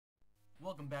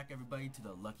Welcome back everybody to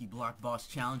the Lucky Block Boss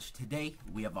Challenge. Today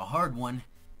we have a hard one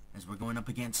as we're going up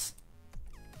against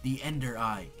the Ender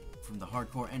Eye from the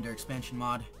Hardcore Ender expansion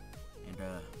mod, and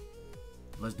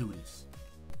let's do this.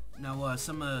 Now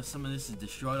some of this is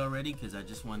destroyed already because I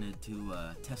just wanted to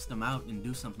test them out and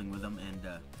do something with them, and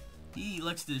he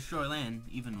likes to destroy land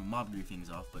even when mob griefing's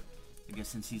off, but I guess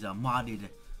since he's a modded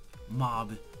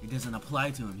mob, it doesn't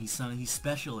apply to him. He's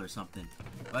special or something.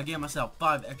 But I gave myself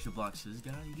 5 extra blocks. This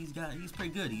guy, he's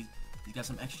pretty good. He's got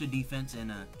some extra defense,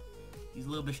 and he's a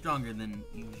little bit stronger than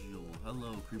usual.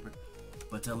 Hello, creeper.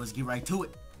 But let's get right to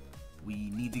it. We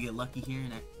need to get lucky here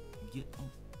and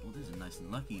well, this is nice and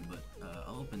lucky, but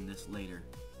I'll open this later,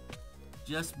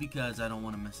 just because I don't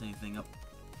want to mess anything up.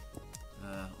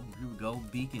 Oh, here we go.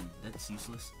 Beacon. That's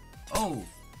useless. Oh,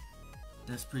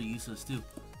 that's pretty useless too.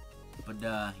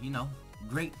 But you know,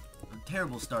 great,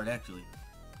 terrible start actually.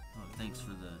 Oh, thanks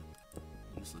for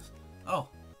the useless. Oh,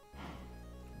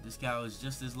 this cow is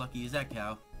just as lucky as that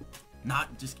cow.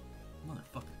 Not just,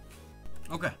 motherfucker.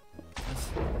 Okay,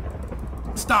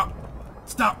 stop.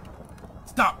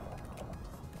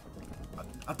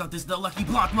 I thought this is the Lucky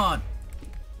Block mod,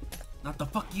 not the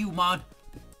fuck you mod.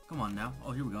 Come on now.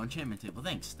 Oh, here we go. Enchantment table.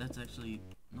 Thanks. That's actually,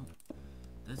 no,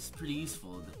 that's pretty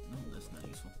useful. No, that's not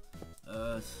useful.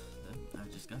 I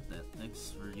just got that.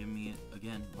 Thanks for giving me it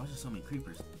again. Why are there so many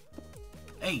creepers?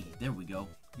 Hey, there we go.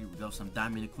 Here we go. Some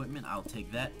diamond equipment. I'll take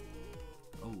that.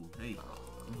 Oh, hey.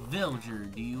 Villager,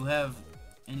 do you have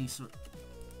any sort...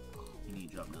 You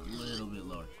need to drop down a little bit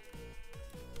lower.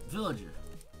 Villager.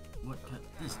 What kind...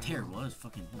 This is terrible. That is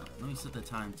fucking... Hold on. Let me set the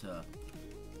time to...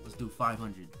 Let's do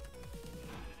 500.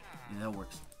 Yeah, that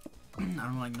works. I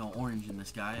don't like no orange in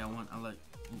this guy. I like...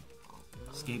 Ooh.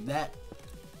 Escape that.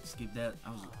 Escape that.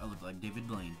 I look like David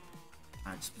Blaine.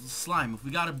 Alright, slime. If we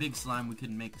got a big slime, we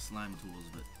could make slime tools,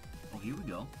 but... Oh, here we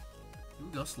go. Here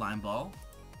we go, slime ball.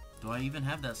 Do I even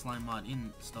have that slime mod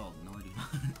installed? No, I do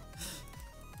not.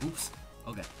 Oops.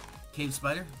 Okay. Cave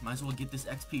spider. Might as well get this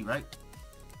XP, right?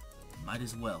 Might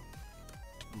as well.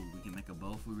 Ooh, we can make a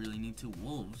bow if we really need to.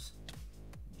 Wolves.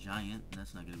 Giant.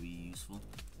 That's not going to be useful.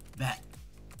 Bat.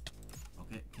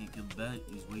 Okay, can't kill the bat.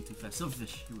 He's way too fast.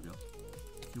 Silverfish. Here we go.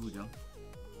 Here we go.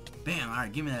 Bam!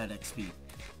 Alright, give me that XP.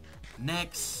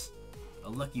 Next, a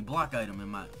lucky block item in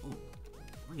my... Oh,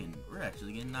 we're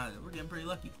actually getting pretty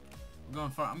lucky. I'm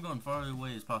going far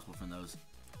away as possible from those.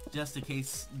 Just in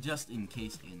case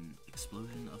an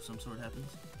explosion of some sort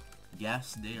happens.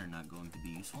 Gas, they are not going to be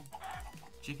useful.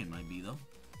 Chicken might be though.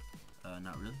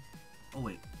 Not really. Oh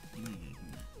wait, give me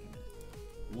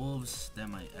that. Wolves, that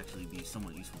might actually be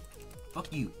somewhat useful.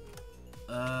 Fuck you.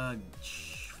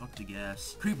 Fuck the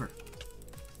gas. Creeper.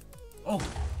 Oh!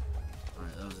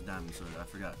 Alright, that was a diamond sword, I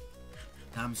forgot.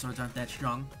 Diamond swords aren't that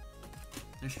strong.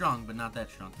 They're strong, but not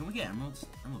that strong. Can we get emeralds?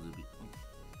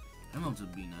 Emeralds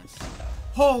would be nice.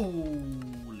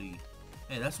 Holy!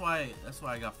 Hey, that's why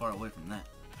I got far away from that.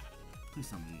 Please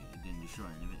tell me it didn't destroy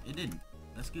any of it. It didn't.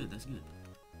 That's good, that's good.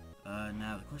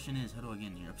 Now the question is, how do I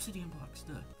get in here? Obsidian blocks,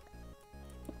 duh.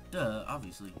 Duh,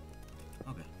 obviously.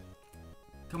 Okay.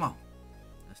 Come on.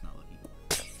 That's not lucky.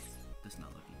 That's not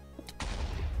lucky.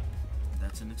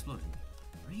 That's an explosion.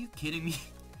 Are you kidding me?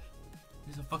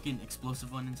 There's a fucking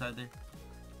explosive one inside there.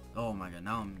 Oh my god,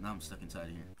 now I'm stuck inside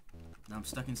of here. Now I'm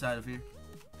stuck inside of here.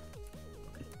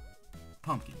 Okay.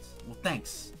 Pumpkins. Well,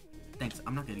 thanks. Thanks.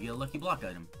 I'm not gonna get a lucky block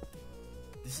item.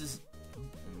 This is...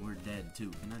 And we're dead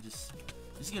too. Can I just...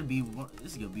 This is gonna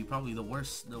be probably the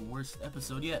worst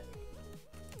episode yet.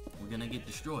 We're gonna get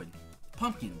destroyed.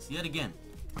 Pumpkins, yet again.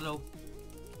 Hello.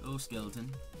 Hello, skeleton.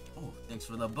 Oh, thanks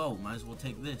for the bow. Might as well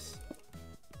take this.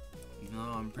 Even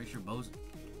though I'm pretty sure bows...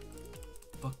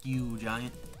 Fuck you,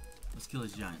 giant. Let's kill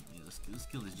this giant. Yeah, let's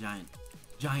kill this giant.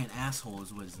 Giant asshole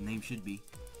is what his name should be.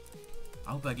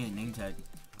 I hope I get a name tag.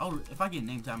 If I get a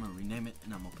name tag, I'm gonna rename it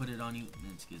and I'm gonna put it on you. And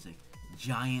then it's gonna say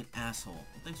giant asshole.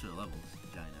 Well, thanks for the levels,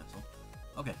 giant asshole.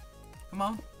 Okay, come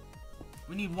on.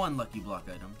 We need one lucky block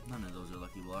item. None of those are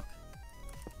lucky block.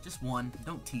 Just one.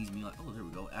 Don't tease me like. Oh, there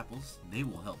we go. Apples. They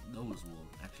will help. Those will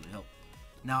actually help.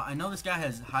 Now I know this guy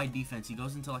has high defense. He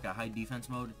goes into like a high defense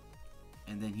mode,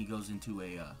 and then he goes into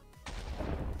a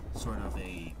sort of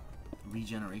a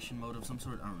regeneration mode of some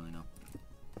sort. I don't really know,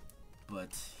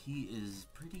 but he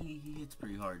hits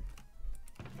pretty hard,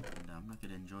 and I'm not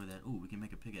gonna enjoy that. Ooh, we can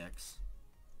make a pickaxe.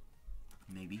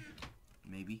 Maybe.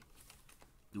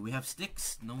 Do we have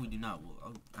sticks? No, we do not.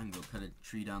 Well, I can go cut a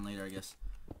tree down later, I guess.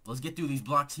 Let's get through these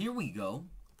blocks. Here we go.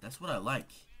 That's what I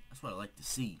like. That's what I like to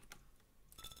see.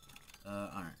 All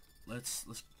right. Let's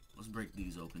break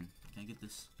these open. Can I get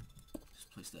this? Just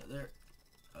place that there.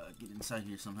 Get inside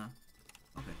here somehow.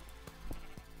 Okay.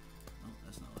 Oh,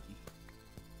 that's not lucky.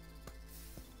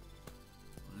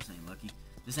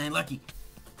 This ain't lucky.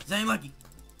 This ain't lucky.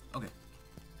 Okay.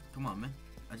 Come on, man.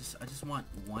 I just want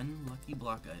one lucky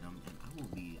block item, and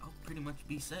I'll pretty much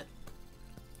be set.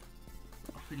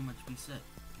 I'll pretty much be set.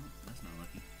 Oh, that's not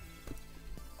lucky.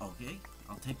 Okay,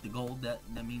 I'll take the gold. That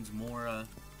means more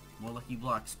lucky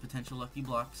blocks, potential lucky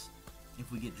blocks,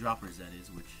 if we get droppers, that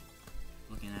is. Which,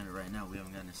 looking at it right now, we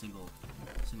haven't gotten a single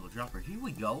dropper. Here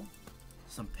we go.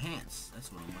 Some pants.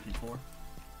 That's what I'm looking for.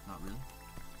 Not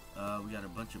really. We got a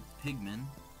bunch of pigmen.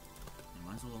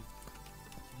 Might as well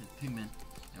get pigmen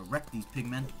and wreck these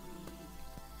pigmen.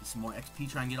 Get some more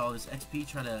XP. Try and get all this XP.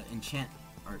 Try to enchant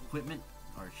our equipment,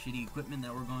 our shitty equipment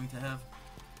that we're going to have.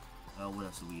 What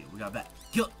else do we get? We got bat.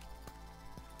 Kill it!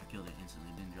 I killed it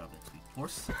instantly. Didn't drop XP.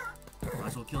 Horse. Might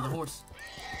as well kill the horse.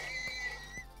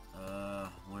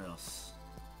 What else?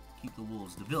 Keep the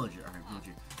wolves. The villager. Alright,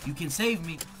 villager. You can save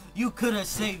me. You could have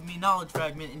saved me. Knowledge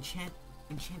fragment.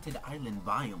 Enchanted island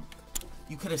biome.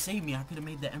 You could have saved me. I could have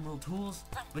made the emerald tools.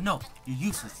 But no. You're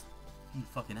useless. You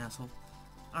fucking asshole.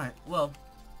 Alright, well.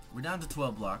 We're down to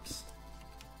 12 blocks.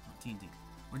 Oh, TNT.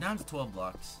 We're down to 12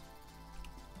 blocks.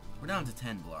 We're down to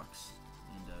 10 blocks.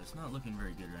 And it's not looking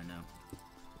very good right now.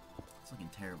 It's looking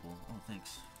terrible. Oh,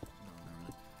 thanks. No, not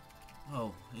really.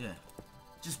 Oh, yeah.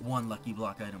 Just one lucky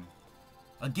block item.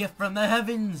 A gift from the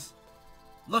heavens!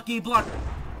 Lucky block!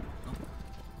 Oh.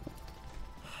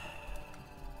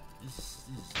 This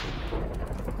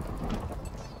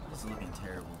is looking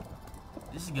terrible.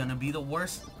 This is gonna be the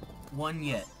worst one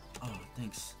yet. Oh,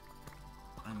 thanks.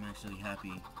 I'm actually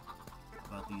happy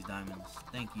about these diamonds.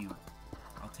 Thank you.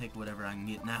 I'll take whatever I can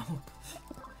get now.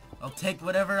 I'll take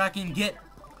whatever I can get.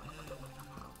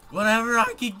 Whatever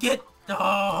I can get.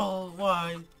 Oh,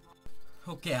 why?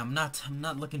 Okay, I'm not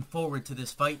looking forward to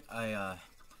this fight.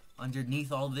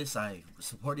 Underneath all this, I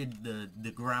supported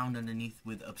the ground underneath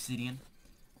with obsidian,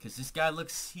 because this guy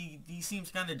he seems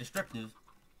kind of destructive,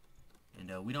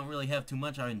 and we don't really have too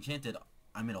much. I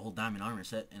made a whole diamond armor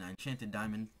set, and I enchanted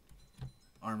diamond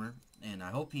armor, and I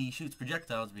hope he shoots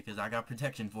projectiles because I got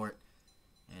protection for it.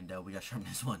 And we got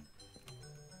sharpness 1.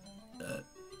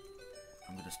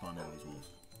 I'm gonna spawn out these wolves.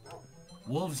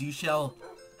 Wolves, you shall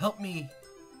help me.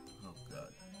 Oh god,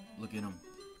 look at him.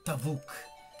 Tavuk,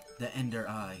 the Ender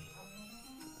Eye.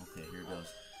 Okay, here it goes.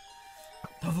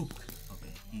 Tavuk.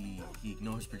 Okay, he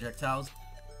ignores projectiles.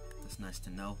 That's nice to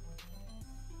know.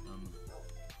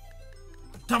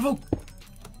 Tavuk.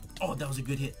 Oh, that was a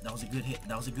good hit. That was a good hit.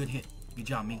 That was a good hit. Good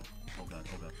job, me. Oh god.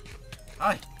 Oh god.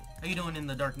 Hi. How you doing in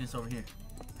the darkness over here?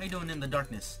 How you doing in the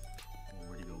darkness? Oh,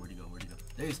 where'd he go? Where'd he go? Where'd he go?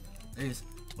 There he is. There he is.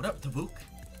 What up, Tavuk?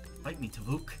 Fight me,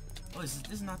 Tavuk. Oh, this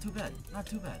is not too bad. Not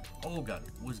too bad. Oh, God.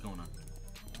 What is going on?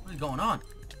 What is going on?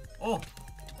 Oh.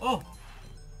 Oh.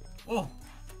 Oh.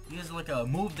 He has like a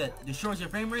move that destroys your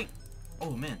frame rate?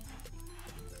 Oh, man.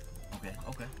 Okay.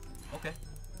 Okay. Okay.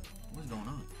 What is going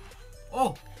on?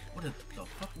 Oh. What the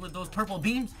fuck with those purple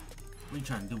beams? What are you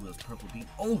trying to do with those purple beams?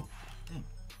 Oh. Damn.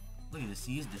 Look at this.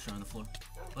 He is destroying the floor.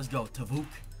 Let's go, Tavuk.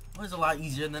 Well, it's a lot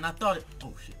easier than I thought it.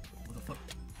 Oh shit. What the fuck?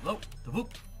 Hello? Tavuk?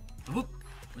 Tavuk?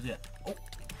 Where's he at? Oh.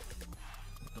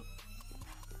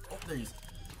 Oh, there he is.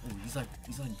 Oh,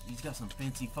 he's got some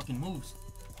fancy fucking moves.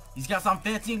 He's got some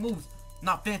fancy moves.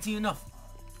 Not fancy enough.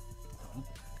 Tavuk.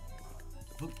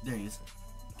 Tavuk. There he is.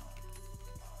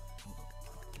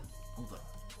 Hold up.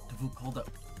 Tavuk, hold up.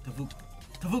 Tavuk.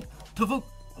 Tavuk. Tavuk.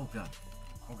 Oh god.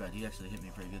 Oh god, he actually hit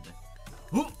me pretty good there.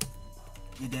 Whoop.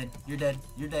 You're dead. You're dead.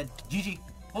 You're dead. GG.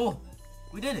 Oh,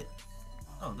 we did it.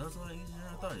 Oh, that was a lot easier than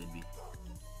I thought it'd be.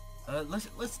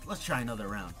 Let's try another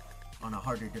round on a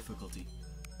harder difficulty.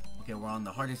 Okay, we're on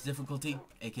the hardest difficulty,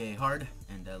 aka hard,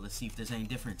 and let's see if there's any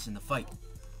difference in the fight.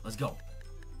 Let's go.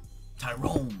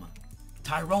 Tyrone.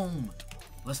 Tyrone.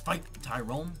 Let's fight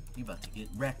Tyrone. You about to get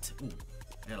wrecked. Ooh,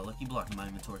 I got a lucky block in my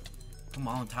inventory. Come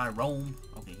on, Tyrone.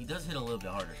 Okay, he does hit a little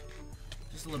bit harder.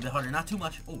 Just a little bit harder, not too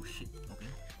much. Oh shit. Okay.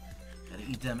 Gotta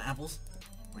eat them apples.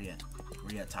 Where you at?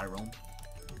 Where you at, Tyrone?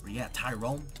 Where you at,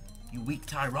 Tyrone? You weak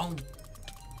Tyrone.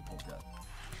 Oh god.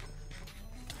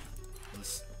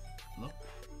 Let's look.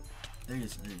 There he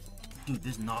is. There he is. Dude,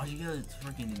 this nausea is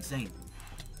freaking insane.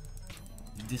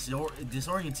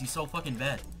 Disorients you so fucking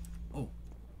bad. Oh,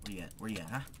 where you at? Where you at,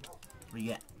 huh? Where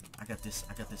you at? I got this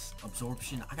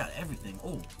absorption. I got everything.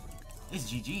 Oh,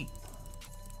 it's GG.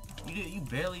 You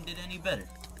barely did any better.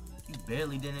 You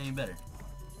barely did any better.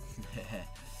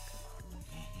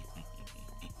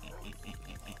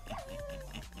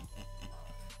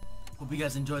 Hope you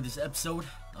guys enjoyed this episode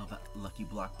of Lucky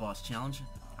Block Boss Challenge.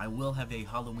 I will have a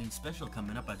Halloween special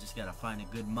coming up. I just gotta find a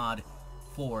good mod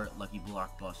for Lucky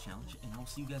Block Boss Challenge, and I'll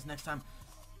see you guys next time.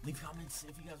 Leave comments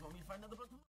if you guys want me to find another book.